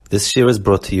This year is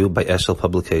brought to you by Eshel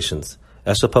Publications.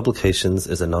 Eshel Publications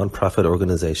is a non-profit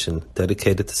organization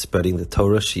dedicated to spreading the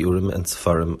Torah, Shiurim, and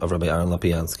Sefarim of Rabbi Aaron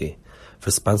Lopiansky. For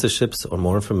sponsorships or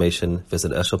more information,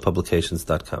 visit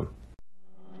eshelpublications.com.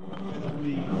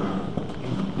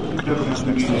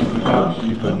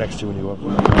 You put it next to you when you walk.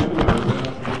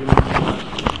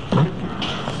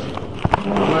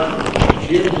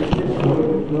 Here's the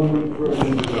number for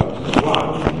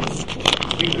one.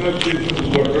 Because this is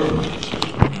worker,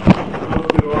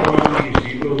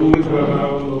 who is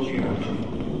Rabbi Lopiansky?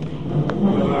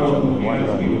 Rabbi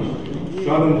Lopiansky was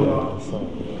son-in-law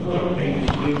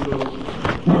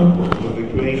of the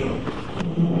great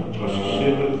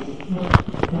Shemos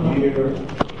here.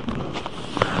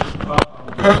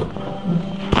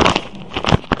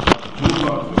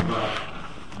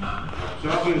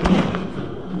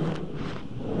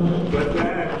 But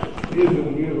that isn't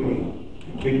really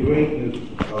the greatness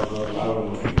of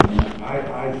our I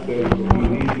say we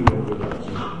need an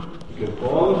introduction because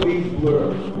all of these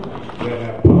words that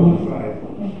have publicized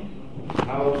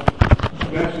how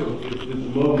special is this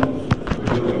moment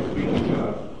that we're speaking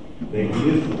of, they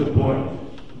miss the point.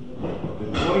 The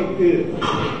point is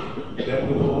that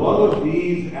with all of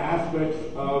these aspects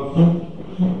of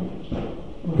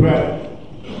credit,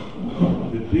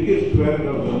 the biggest credit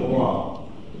of them all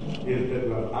is that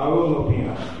Aaron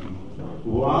Lopiansky,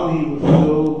 while he was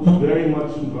still very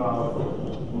much involved,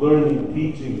 learning,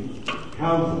 teaching,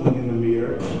 counseling in the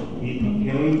mirror, he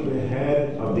became the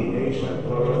head of the Aisha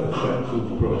Torah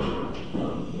Essentials program.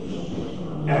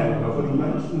 And nobody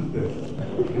mentions this.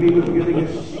 And he was giving a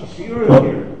shiur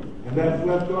here. And that's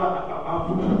left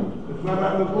off. It's not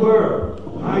on the blur.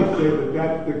 I say that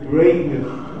that's the greatness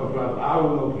of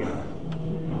Aaron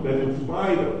Lopiansky. That in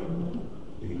spite of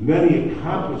the many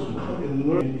accomplishments in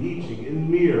learning, teaching, in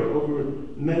Mir over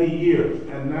many years,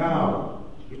 and now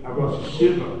I was a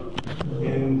Shiva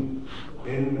in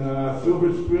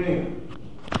Silver Spring,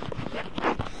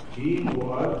 he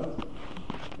was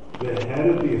the head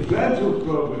of the Essentials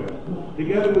program,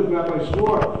 together with Rabbi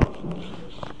Schwartz,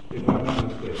 if I'm not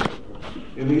mistaken,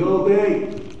 in the old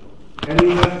days. And he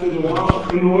lasted a while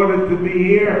in order to be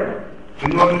here,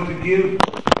 in order to give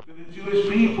to the Jewish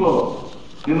people,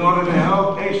 in order to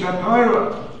help Eisha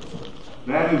Torah.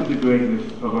 That is the greatness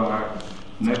of our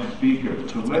next speaker.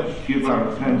 So let's give our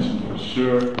attention for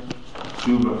sure to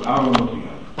Aaron Lopiansky.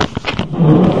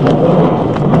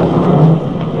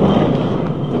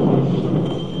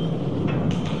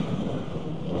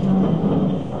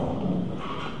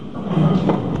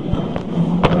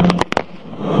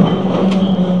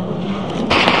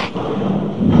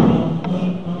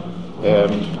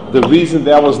 The reason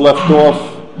that was left off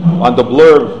on the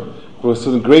blurb was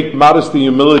with great modesty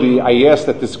and humility. I asked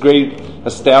that this great,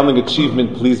 astounding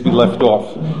achievement please be left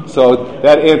off. So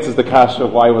that answers the kasha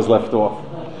of why it was left off.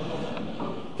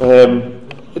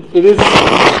 It is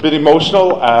a bit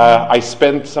emotional. I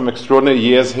spent some extraordinary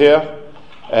years here.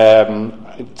 I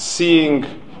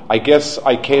guess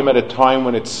I came at a time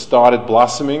when it started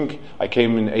blossoming. I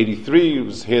came in 83,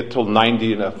 was here till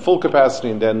 90 in a full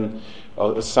capacity, and then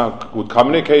would come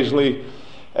in occasionally.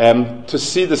 To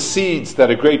see the seeds that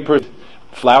a great person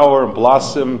flower and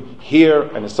blossom here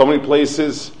and in so many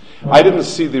places. I didn't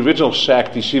see the original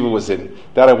shack the yeshiva was in.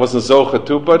 That I wasn't zocha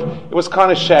to, but it was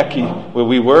kind of shacky where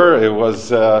we were. It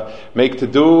was make to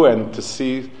do and to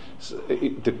see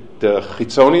the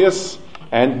chitzonius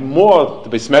and more the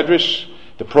Beis Medrash,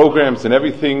 the programs and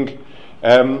everything.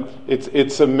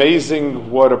 It's amazing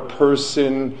what a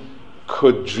person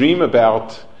could dream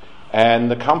about and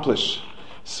accomplish.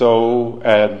 So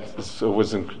it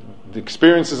was the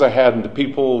experiences I had and the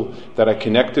people that I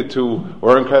connected to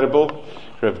were incredible.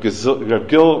 Rav Gil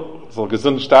soll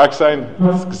gesund stark sein.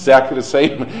 It's exactly the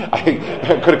same.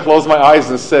 I could have closed my eyes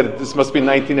and said this must be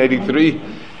 1983.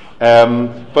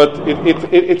 But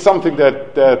it's something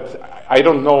that I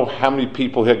don't know how many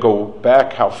people here go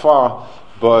back, how far,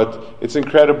 but it's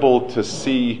incredible to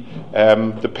see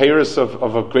the payers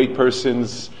of a great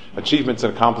person's achievements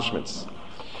and accomplishments.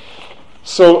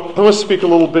 So I want to speak a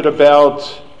little bit about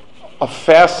a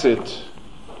facet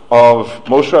of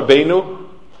Moshe Rabbeinu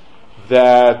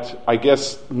that I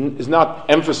guess is not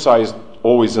emphasized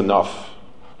always enough.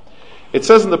 It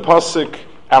says in the pasuk,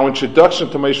 our introduction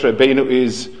to Moshe Rabbeinu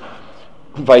is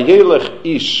VaYeilech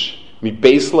ish mi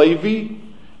beis Levi,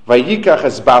 vayikach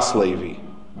es bas Levi.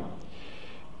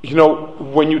 You know,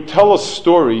 when you tell a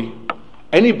story,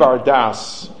 any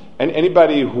bardas and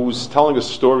anybody who's telling a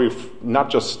story,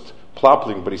 not just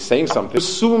plopping, but he's saying something,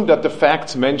 assume that the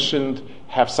facts mentioned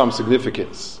have some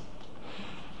significance.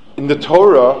 In the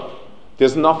Torah,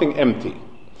 there's nothing empty.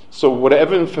 So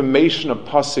whatever information a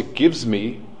pasuk gives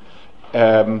me,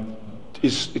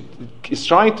 is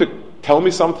trying to tell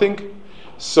me something.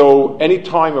 So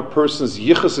anytime a person's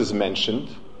yichus is mentioned,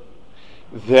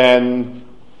 then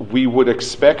we would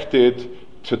expect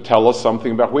it to tell us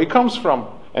something about where he comes from.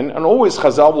 And always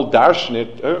Chazal will darshan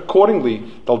it accordingly.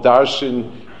 They'll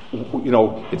darshan,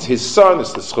 it's his son,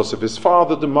 it's the schus of his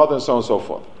father, the mother, and so on and so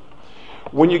forth.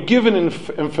 When you're given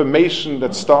information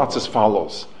that starts as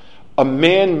follows: a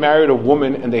man married a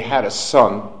woman and they had a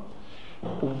son,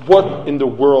 what in the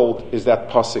world is that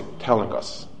pasuk telling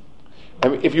us? I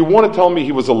mean, if you want to tell me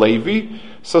he was a Levi,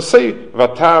 so say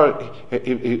Vatar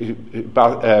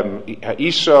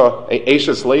Isha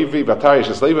Eishes Levi, Vatar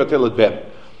Eishes Levi Vatel Ben.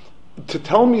 To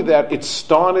tell me that it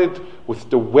started with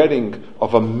the wedding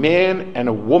of a man and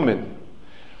a woman,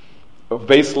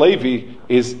 Beis Levi,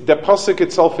 is that pasuk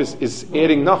itself is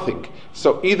adding nothing.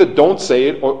 So either don't say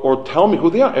it or tell me who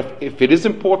they are. If it is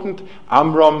important,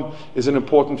 Amram is an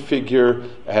important figure.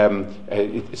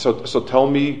 So tell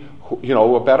me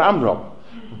about Amram.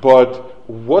 But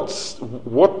what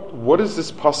is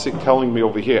this pasuk telling me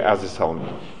over here? As it's telling me,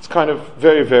 it's kind of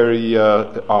very, very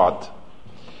odd.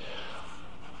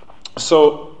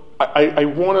 So I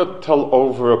want to tell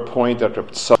over a point that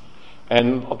Reb Tzadok,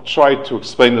 and I'll try to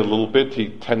explain it a little bit. He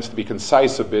tends to be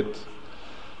concise a bit.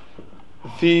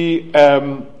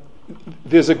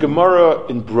 There's a Gemara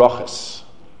in Brachas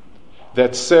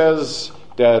that says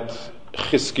that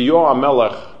Chizkiyahu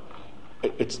HaMelech,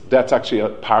 that's actually a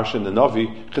parsha in the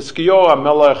Navi, Chizkiyahu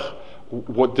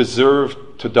HaMelech deserved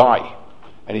to die,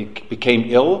 and he became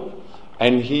ill,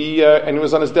 and he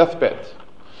was on his deathbed.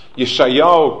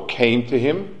 Yeshayahu came to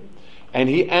him, and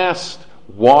he asked,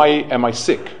 "Why am I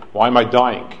sick? Why am I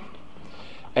dying?"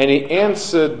 And he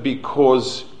answered,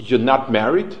 "Because you're not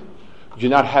married, you're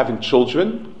not having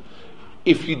children.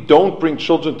 If you don't bring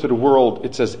children to the world,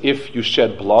 it's as if you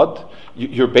shed blood.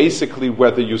 You're basically,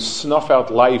 whether you snuff out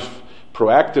life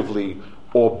proactively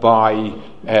or by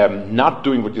not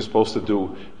doing what you're supposed to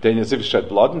do, then it's as if you shed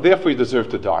blood, and therefore you deserve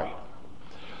to die."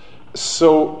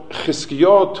 So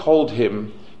Chizkiyahu told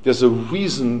him, there's a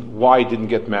reason why I didn't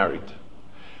get married.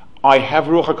 I have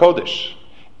Ruach HaKodesh,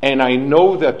 and I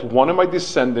know that one of my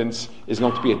descendants is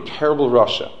going to be a terrible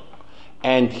Rasha,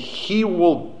 and he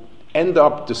will end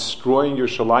up destroying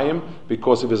Yerushalayim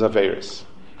because of his Averis.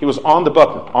 He was on the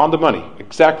button, on the money,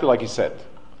 exactly like he said.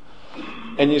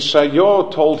 And Yeshayahu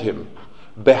told him,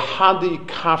 Behadi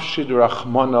kafshid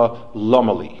rachmana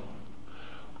lamali.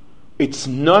 It's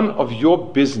none of your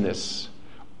business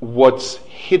what's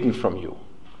hidden from you.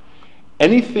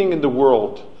 Anything in the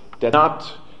world that's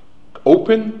not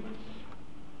open,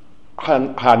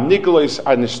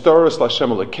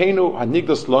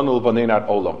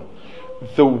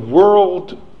 the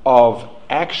world of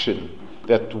action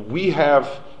that we have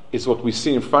is what we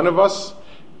see in front of us,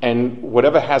 and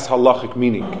whatever has halachic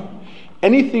meaning.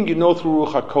 Anything you know through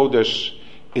Ruach HaKodesh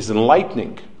is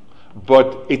enlightening,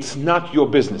 but it's not your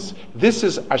business. This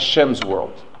is Hashem's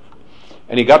world.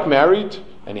 And he got married,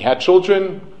 and he had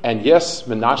children, and yes,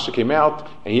 Menashe came out,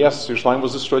 and yes, Yerushalayim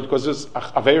was destroyed because of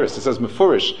Averis. It says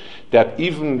Mefurish that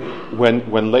even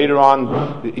when later on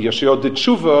Yeshayahu did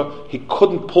tshuva, he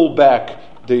couldn't pull back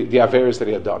the Averis that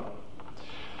he had done.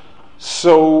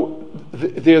 So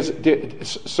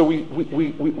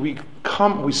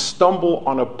we stumble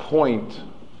on a point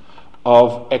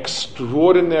of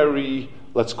extraordinary,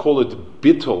 let's call it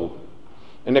bittul,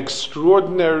 an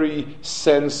extraordinary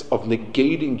sense of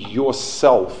negating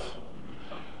yourself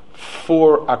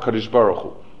for HaKadosh Baruch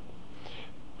Hu.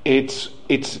 It's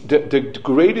the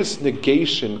greatest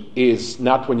negation is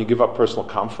not when you give up personal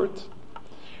comfort,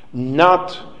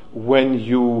 not when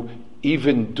you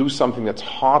even do something that's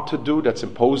hard to do, that's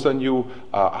imposed on you,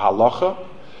 halacha,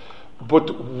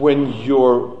 but when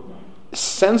your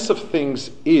sense of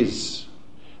things is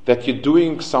that you're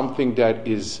doing something that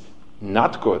is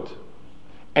not good.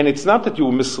 And it's not that you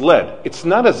were misled. It's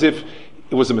not as if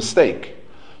it was a mistake.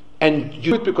 And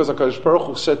you do it because HaKadosh Baruch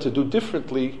Hu said to do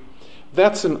differently.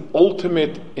 That's an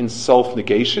ultimate in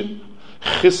self-negation.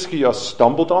 Chizkiyahu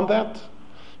stumbled on that.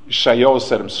 Yeshayahu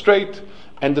set him straight.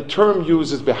 And the term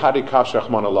used is Behadi Kash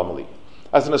Rachman Alamali.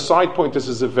 As an aside point, this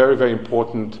is a very, very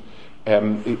important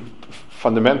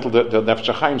fundamental. The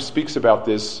Nefesh HaChaim speaks about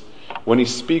this when he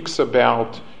speaks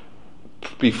about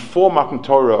before Matan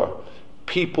Torah,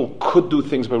 people could do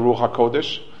things by Ruach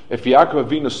HaKodesh. If Yaakov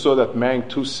Avinu saw that marrying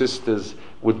two sisters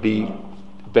would be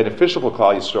beneficial for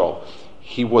Klal Yisrael,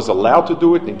 he was allowed to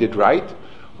do it, and he did right.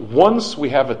 Once we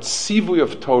have a tzivui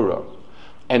of Torah,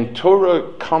 and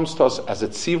Torah comes to us as a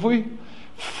tzivui,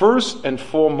 first and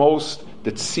foremost,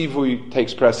 the tzivui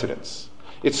takes precedence.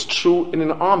 It's true in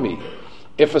an army.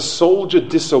 If a soldier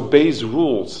disobeys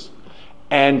rules,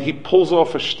 and he pulls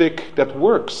off a shtick that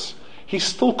works, he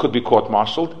still could be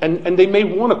court-martialed, and they may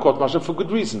want to court-martial for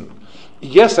good reason.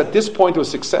 Yes, at this point it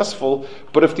was successful,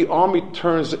 but if the army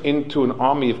turns into an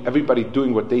army of everybody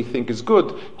doing what they think is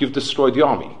good, you've destroyed the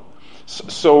army.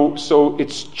 So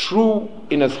it's true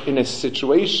in a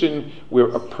situation where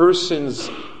a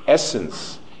person's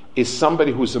essence is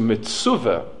somebody who's a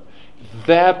mitzvah.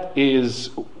 That's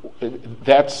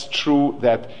true,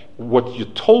 that what you're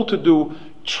told to do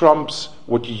trumps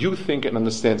what you think and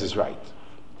understands is right.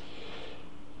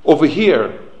 Over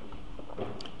here,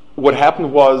 what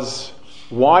happened was,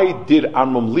 why did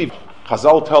Amram leave?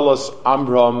 Chazal tell us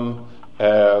Amram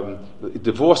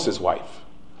divorced his wife.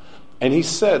 And he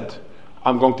said,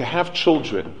 I'm going to have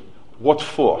children. What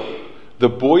for? The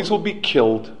boys will be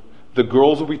killed, the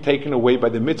girls will be taken away by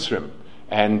the Mitzrim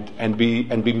and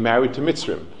be married to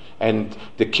Mitzrim. And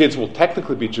the kids will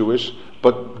technically be Jewish,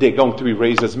 but they're going to be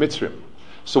raised as Mitzrim.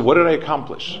 So what did I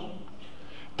accomplish?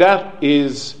 That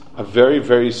is a very,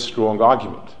 very strong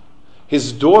argument.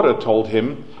 His daughter told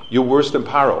him, you're worse than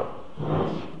Paro.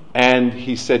 And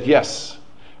he said, yes,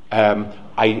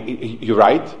 you're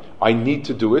right, I need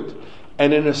to do it.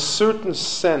 And in a certain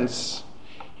sense,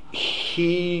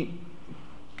 he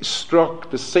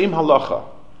struck the same halacha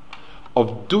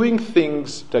of doing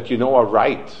things that you know are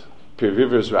right, Pir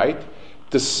Viver is right,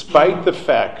 despite the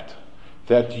fact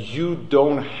that you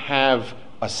don't have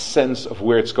a sense of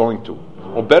where it's going to.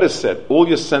 Or better said, all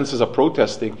your senses are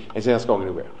protesting and saying it's not going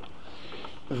anywhere.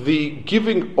 The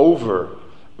giving over,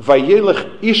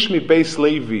 VaYeilech Ishmi Beis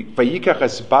Levi, Vayikach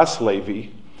Es Bas Levi,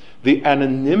 the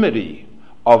anonymity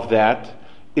of that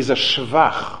is a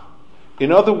shvach.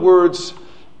 In other words,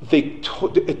 the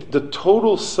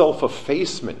total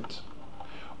self-effacement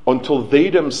until they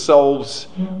themselves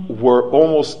were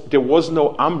almost, there was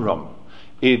no Amram.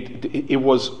 It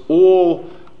was all,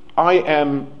 I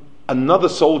am another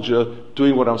soldier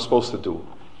doing what I'm supposed to do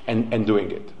and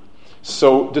doing it.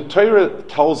 So the Torah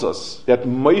tells us that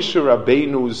Moshe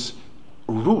Rabbeinu's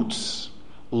roots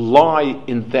lie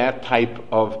in that type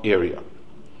of area.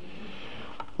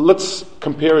 Let's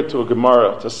compare it to a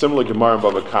Gemara, to a similar Gemara in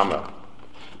Bava Kama.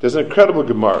 There's an incredible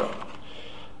Gemara.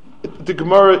 The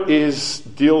Gemara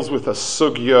deals with a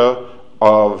sugya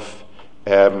of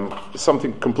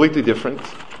something completely different.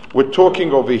 We're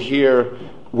talking over here,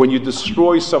 when you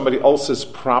destroy somebody else's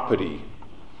property,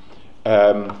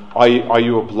 are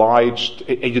you obliged?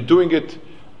 Are you doing it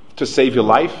to save your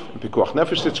life? In Pikuach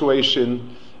Nefesh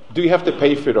situation, do you have to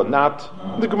pay for it or not?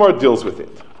 The Gemara deals with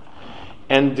it.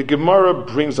 And the Gemara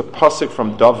brings a pasuk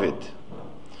from David,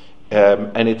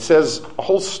 and it says a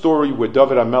whole story where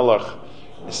David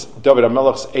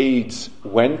HaMelech's aides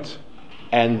went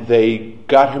and they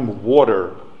got him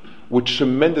water with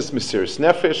tremendous Mesiras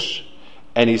Nefesh,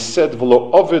 and he said,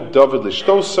 "V'lo ovid David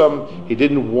lishtosam." He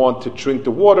didn't want to drink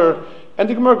the water, and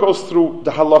the Gemara goes through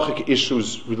the halachic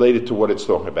issues related to what it's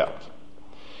talking about.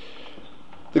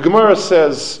 The Gemara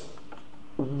says,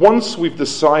 once we've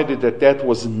decided that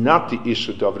was not the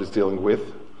issue David is dealing with,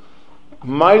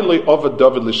 Maile ovid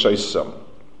David lishaysam.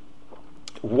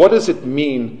 What does it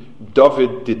mean?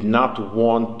 David did not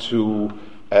want to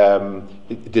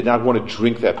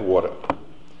drink that water.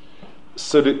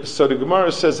 So the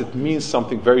Gemara says it means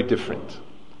something very different.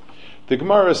 The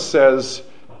Gemara says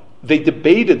they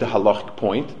debated the halachic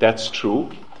point. That's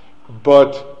true,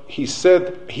 but he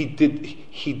said he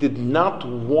did not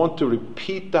want to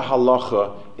repeat the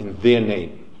halacha in their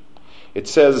name. It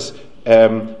says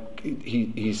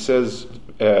he says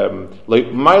always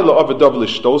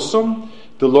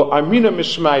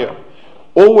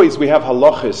we have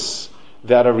halachis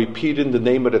that are repeated in the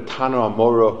name of the Tana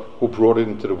Amora who brought it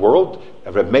into the world.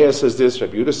 Reb Meir says this,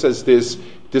 Reb Yehuda says this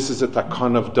is a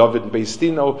takan of David Beis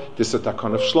Dino, this is a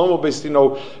takan of Shlomo Beis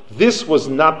Dino. This was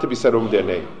not to be said under their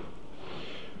name.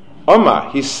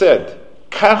 He said,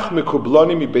 Kach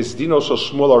mekublani mi Beis Dino shel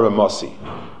Shmuel Aramasi.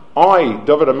 I,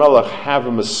 David HaMelech, have a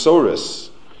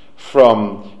Masoris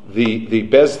from the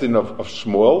Beis Din of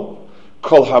Shmuel,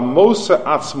 Kol hamosa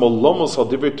atzmo lomos al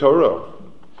divrei Torah.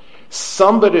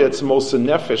 Somebody that's Mosa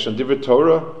Nefesh and Divrei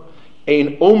Torah,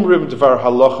 ein omrim dvar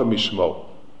halacha mishmo.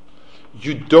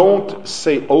 You don't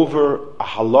say over a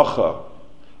halacha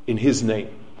in his name.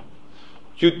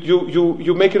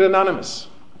 You make it anonymous.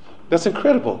 That's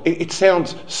incredible. It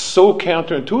sounds so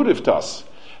counterintuitive to us.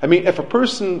 I mean, if a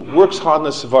person works hard in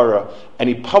a svara and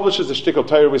he publishes a shtickle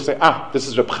Torah, we say, this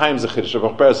is Reb Chaim's Chiddush,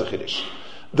 Reb Ber's Chiddush.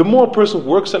 The more a person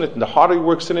works on it and the harder he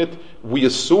works in it, we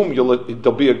assume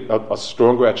there'll be a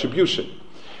stronger attribution.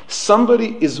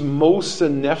 Somebody is Mosa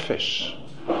Nefesh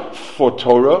for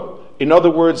Torah In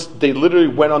other words, they literally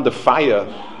went on the fire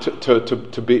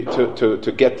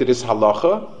to get to this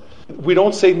halacha. We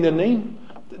don't say in their name.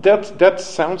 That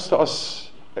sounds to us,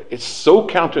 it's so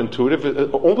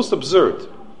counterintuitive, almost absurd.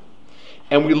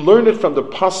 And we learn it from the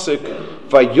pasuk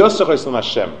VaYeilech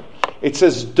Hashem. It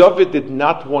says David did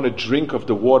not want to drink of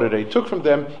the water that he took from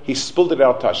them. He spilled it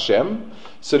out to Hashem.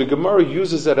 So the Gemara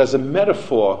uses that as a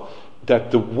metaphor that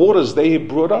the waters they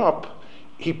brought up,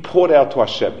 he poured out to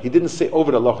Hashem. He didn't say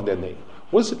over the Allah in their name.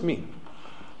 What does it mean?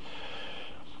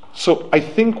 So I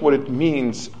think what it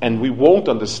means, and we won't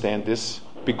understand this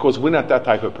because we're not that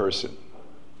type of person.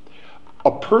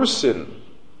 A person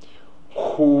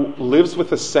who lives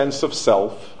with a sense of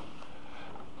self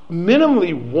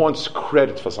minimally wants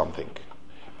credit for something.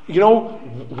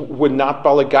 We're not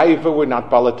balagaiva, we're not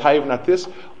balataiva, not this.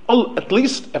 At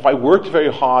least if I worked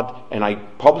very hard and I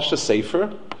published a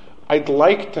sefer, I'd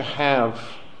like to have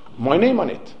my name on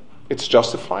it. It's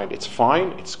justified, it's fine,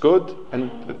 it's good,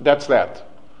 and that's that.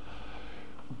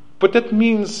 But that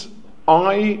means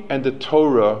I and the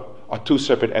Torah are two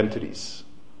separate entities.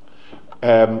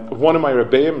 One of my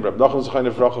Rebbeim, Reb Nachum Zechayim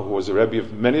Livracha, who was a Rebbe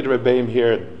of many of the Rebbeim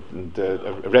here, and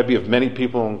a Rebbe of many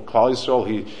people in Klal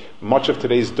Yisrael, much of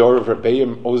today's Dor of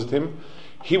Rebbeim owes to him.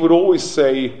 He would always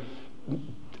say,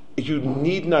 you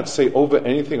need not say over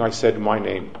anything I said in my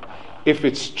name.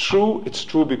 It's true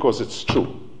because it's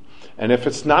true. And if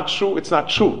it's not true, it's not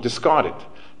true. Discard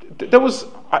it. It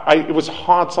was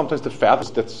hard sometimes to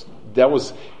fathom.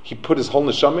 He put his whole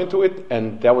neshama into it,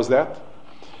 and that was that.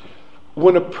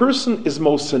 When a person is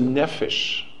Moser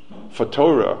Nefesh for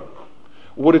Torah,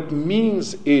 what it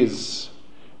means is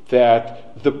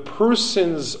that the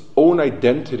person's own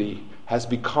identity has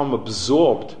become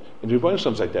absorbed in the Rebbeinu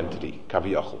Shalom's identity,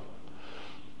 Kaviyachol.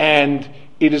 And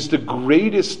it is the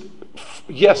greatest,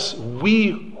 yes,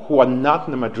 we who are not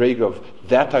in the madrega of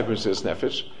that type of Moser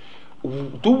Nefesh,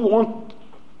 do want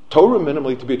Torah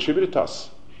minimally to be attributed to us.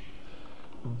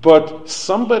 But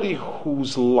somebody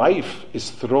whose life is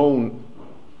thrown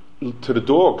to the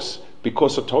dogs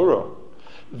because of Torah,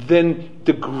 then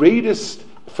the greatest,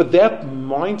 for that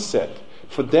mindset,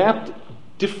 for that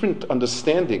different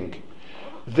understanding,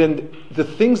 then the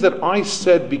things that I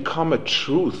said become a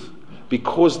truth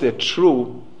because they're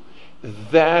true.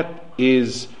 That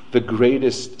is the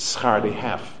greatest schar they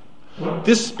have.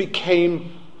 This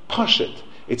became pashut.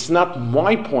 It's not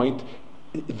my point.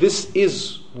 This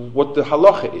is what the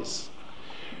halacha is.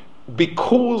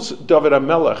 Because David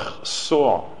HaMelech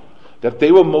saw that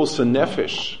they were Moser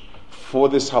Nefesh for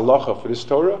this halacha, for this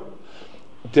Torah,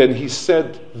 then he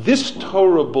said, this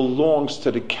Torah belongs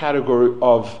to the category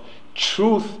of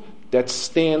truth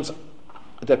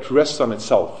that rests on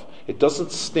itself. It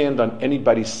doesn't stand on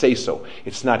anybody's say-so.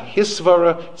 It's not his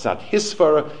svara, it's not his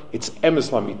svara, it's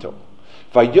emes lamito.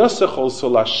 VaYeilech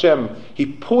also Hashem, he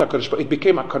poured it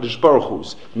became HaKadosh Baruch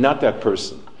Hu's, not that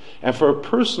person. And for a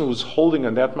person who's holding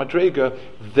on that madrega,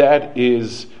 that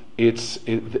is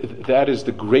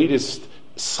the greatest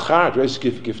schar, greatest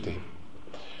gift to him.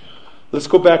 Let's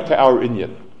go back to our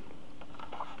Inyan.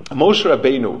 Moshe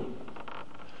Rabbeinu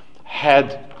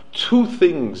had two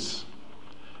things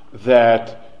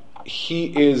that he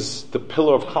is the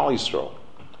pillar of Klal Yisrael.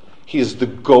 He is the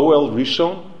Goel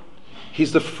Rishon.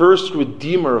 He's the first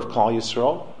redeemer of Klal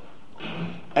Yisrael.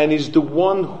 And he's the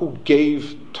one who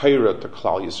gave Torah to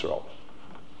Klal Yisrael.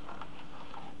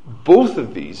 Both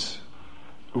of these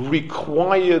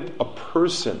required a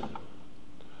person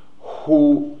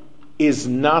who is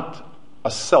not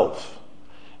a self.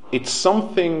 It's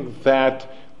something that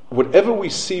whatever we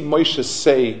see Moshe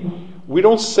say, we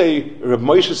don't say Rav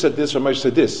Moshe said this, Rav Moshe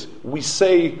said this. We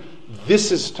say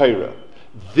this is Torah,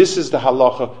 this is the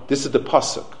halacha, this is the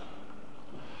pasuk.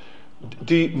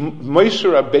 The Moshe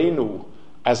Rabbeinu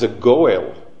as a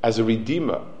goel, as a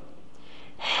redeemer,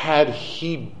 had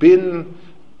he been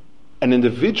an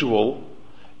individual,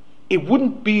 it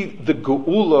wouldn't be the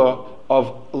geula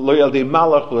of lo yaldei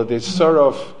malach, lo yaldei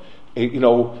saraf.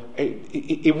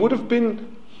 It would have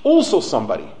been also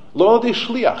somebody lo yaldei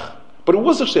shliach, but it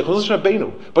was a shliach, it was Moshe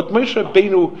Rabbeinu. But Moshe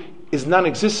Rabbeinu is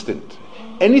non-existent.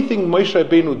 Anything Moshe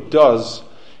Rabbeinu does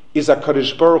is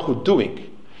HaKadosh Baruch Hu doing.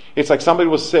 It's like somebody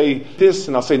will say this,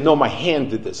 and I'll say, no, my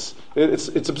hand did this.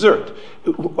 It's absurd.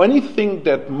 Anything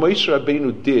that Moshe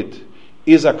Rabbeinu did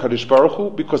is HaKadosh Baruch Hu,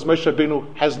 because Moshe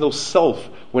Rabbeinu has no self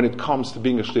when it comes to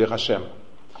being a Shliach Hashem.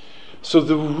 So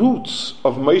the roots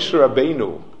of Moshe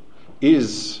Rabbeinu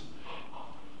is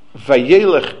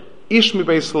VaYeilech ish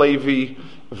mibeis Levi,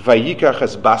 vayikach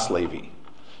es bas Levi.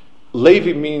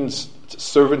 Levi means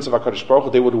servants of HaKadosh Baruch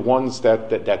Hu. They were the ones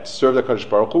that served HaKadosh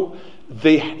Baruch Hu.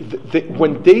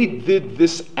 When they did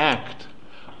this act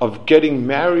of getting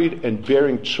married and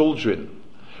bearing children,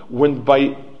 when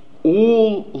by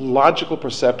all logical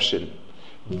perception,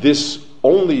 this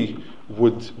only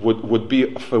would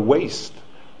be for waste.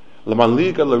 Laman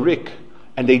liga larik,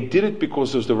 and they did it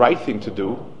because it was the right thing to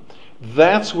do.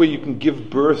 That's where you can give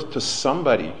birth to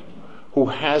somebody who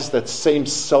has that same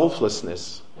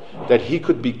selflessness, that he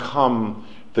could become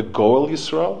the Goel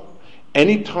Yisrael.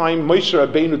 Anytime Moshe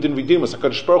Rabbeinu didn't redeem us,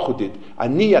 HaKadosh Baruch Hu did.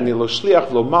 Ani lo shliach,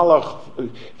 v'lo malach,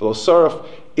 v'lo saraf.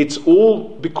 It's all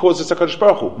because it's HaKadosh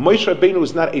Baruch Hu. Moshe Rabbeinu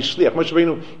is not a shliach. Moshe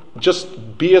Rabbeinu just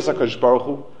bears HaKadosh Baruch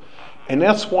Hu. And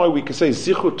that's why we can say,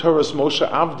 Zichru Torahs Moshe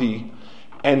Avdi,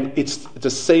 and it's the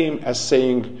same as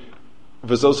saying,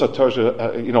 V'zosa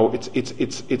Torah,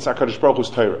 it's HaKadosh Baruch Hu's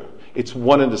Torah. It's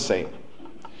one and the same.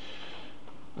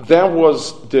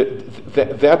 That's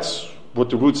what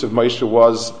the roots of Moshe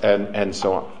was, and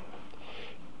so on.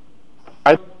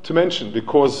 I want to mention,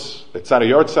 because it's not a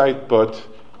yard site, but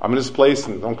I'm in this place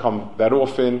and don't come that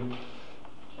often.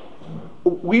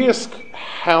 We ask,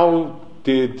 how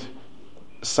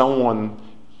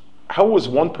was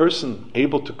one person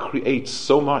able to create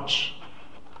so much?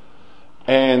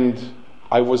 And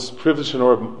I was privileged to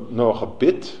know a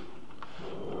bit,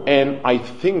 and I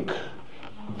think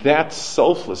that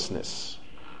selflessness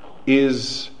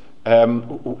is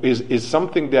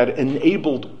something that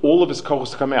enabled all of his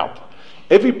kochos to come out.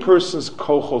 Every person's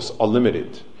kochos are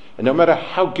limited, and no matter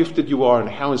how gifted you are and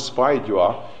how inspired you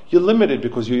are, you're limited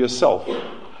because you're yourself.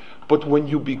 But when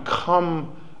you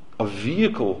become a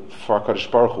vehicle for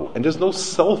HaKadosh Baruch Hu, and there's no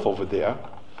self over there,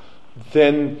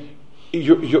 then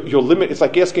you're limited. It's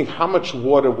like asking how much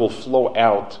water will flow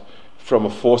out from a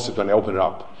faucet when I open it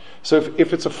up. So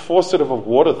if it's a faucet of a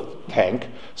water tank,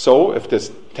 so if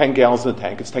there's 10 gallons in the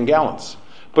tank, it's 10 gallons.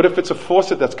 But if it's a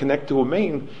faucet that's connected to a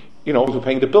main, we're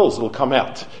paying the bills, it'll come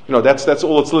out. That's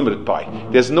all it's limited by.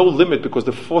 There's no limit because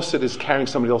the faucet is carrying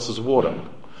somebody else's water.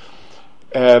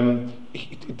 I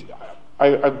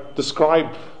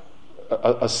describe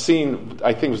a scene,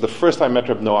 I think it was the first time I met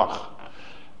Reb Noach.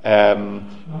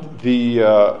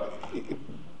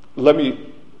 Let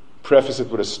me preface it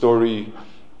with a story.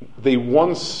 They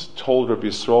once told Rabbi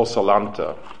Yisrael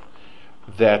Salanta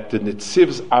that the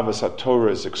Nitziv's Avos HaTorah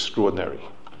is extraordinary.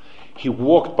 He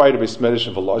walked by the Beis Medrash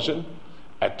in Volozhin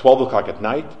at 12 o'clock at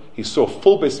night. He saw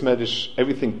full Beis Medrash,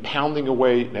 everything pounding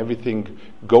away and everything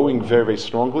going very, very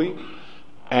strongly.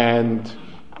 And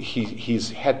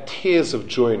he's had tears of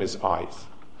joy in his eyes.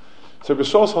 So Rabbi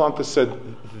Yisrael Salanta said,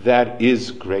 that is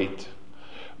great.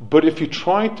 But if you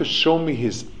try to show me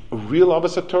his real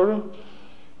Avos HaTorah,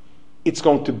 it's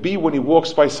going to be when he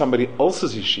walks by somebody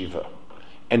else's yeshiva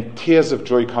and tears of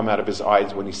joy come out of his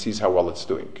eyes when he sees how well it's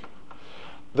doing.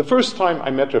 The first time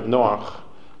I met Reb Noach,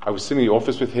 I was sitting in the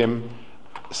office with him.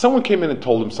 Someone came in and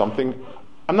told him something.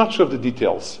 I'm not sure of the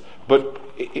details, but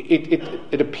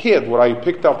it appeared, what I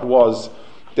picked up was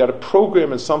that a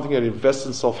program and something that invests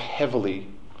itself heavily,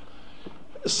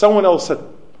 someone else had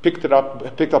picked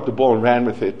up the ball and ran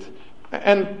with it,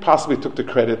 and possibly took the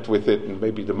credit with it, and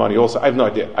maybe the money also. I have no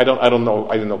idea. I don't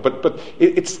know. But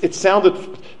it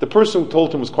sounded. The person who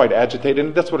told him was quite agitated,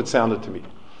 and that's what it sounded to me.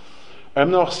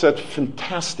 Noach said,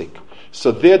 "Fantastic!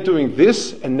 So they're doing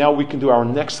this, and now we can do our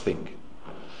next thing."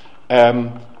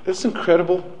 It's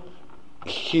incredible.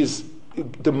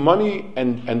 The money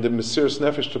and the Mesiras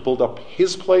Nefesh to build up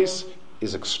his place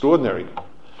is extraordinary.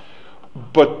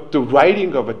 But the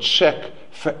writing of a check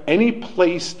for any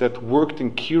place that worked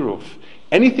in Kiruv,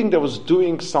 anything that was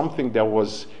doing something that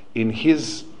was in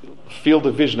his field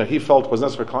of vision that he felt was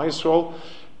necessary for Klal Yisrael,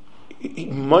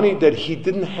 money that he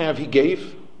didn't have, he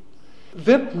gave.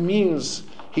 That means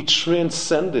he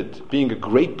transcended being a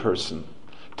great person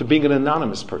to being an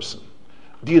anonymous person.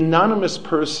 The anonymous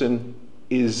person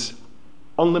is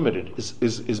unlimited,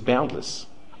 is boundless.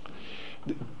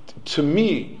 To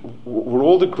me, with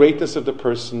all the greatness of the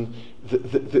person,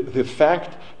 the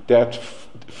fact that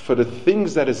for the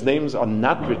things that his names are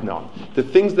not written on, the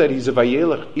things that he's a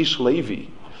VaYeilech Ish Levi,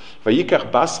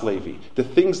 Vayikach Bas Levi, the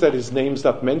things that his name's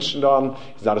not mentioned on,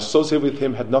 he's not associated with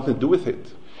him, had nothing to do with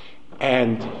it.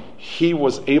 And he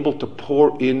was able to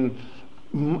pour in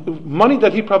money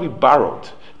that he probably borrowed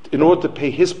in order to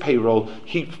pay his payroll.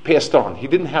 He passed on. He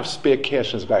didn't have spare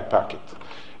cash in his back pocket.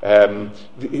 And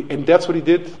that's what he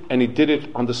did, and he did it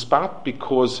on the spot,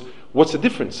 because what's the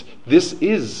difference? This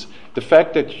is the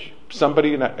fact that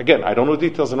somebody, and again, I don't know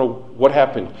details, I don't know what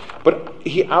happened, but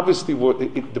he obviously,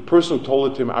 the person who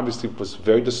told it to him obviously was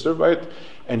very disturbed by it,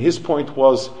 and his point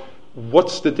was,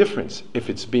 what's the difference? If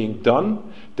it's being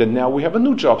done, then now we have a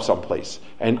new job someplace.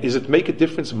 And is it make a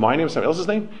difference, my name, somebody else's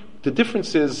name? The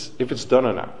difference is if it's done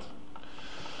or not.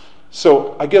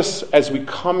 So I guess as we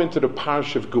come into the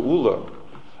parish of Geula,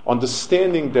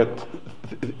 understanding that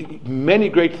many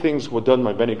great things were done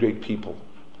by many great people,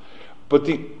 but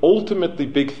the ultimately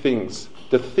big things,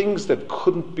 the things that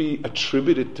couldn't be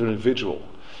attributed to an individual,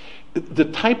 the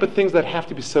type of things that have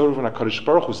to be said over in HaKadosh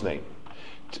Baruch Hu's name.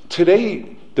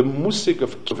 Today, the musik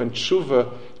of Kiv and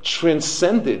Tshuva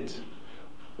transcended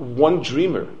one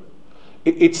dreamer.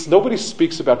 It's nobody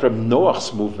speaks about Reb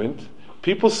Noach's movement.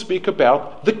 People speak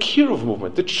about the Kiruv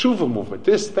movement, the Tshuva movement,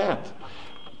 this, that.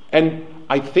 And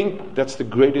I think that's the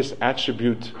greatest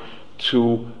attribute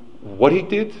to what he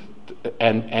did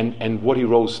and what he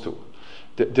rose to.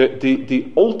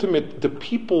 The ultimate, the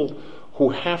people who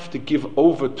have to give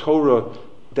over Torah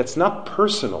that's not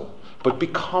personal, but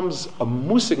becomes a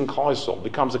musik in Klal Yisrael,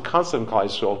 becomes a constant in Klal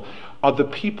Yisrael, are the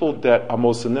people that are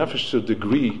most nefesh to a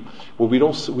degree where we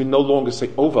no longer say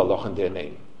VaYeilech in their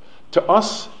name. To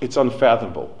us, it's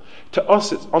unfathomable. To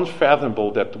us, it's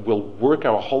unfathomable that we'll work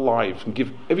our whole life and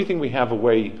give everything we have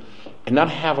away and not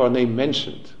have our name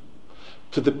mentioned.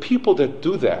 To the people that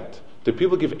do that, the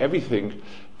people who give everything,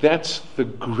 that's the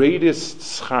greatest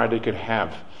schar they could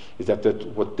have, is that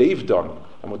what they've done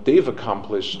and what they've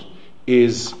accomplished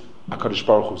is HaKadosh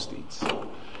Baruch Hu's deeds.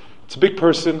 It's a big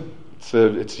person.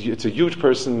 It's a huge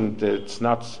person. It's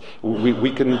not.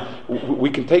 We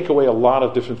can take away a lot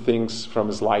of different things from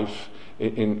his life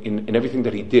in everything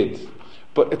that he did,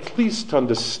 but at least to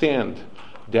understand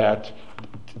that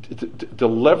the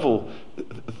level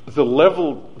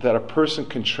that a person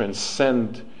can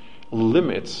transcend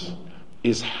limits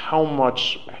is how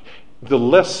much. The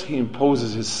less he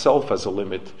imposes himself as a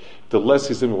limit, the less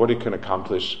he's in what he can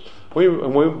accomplish.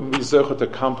 When we zecher to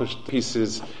accomplish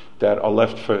pieces that are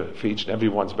left for each and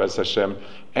everyone's Bez Hashem,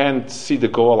 and see the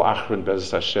goal Achron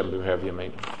Bez Hashem, we have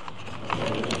Yamein.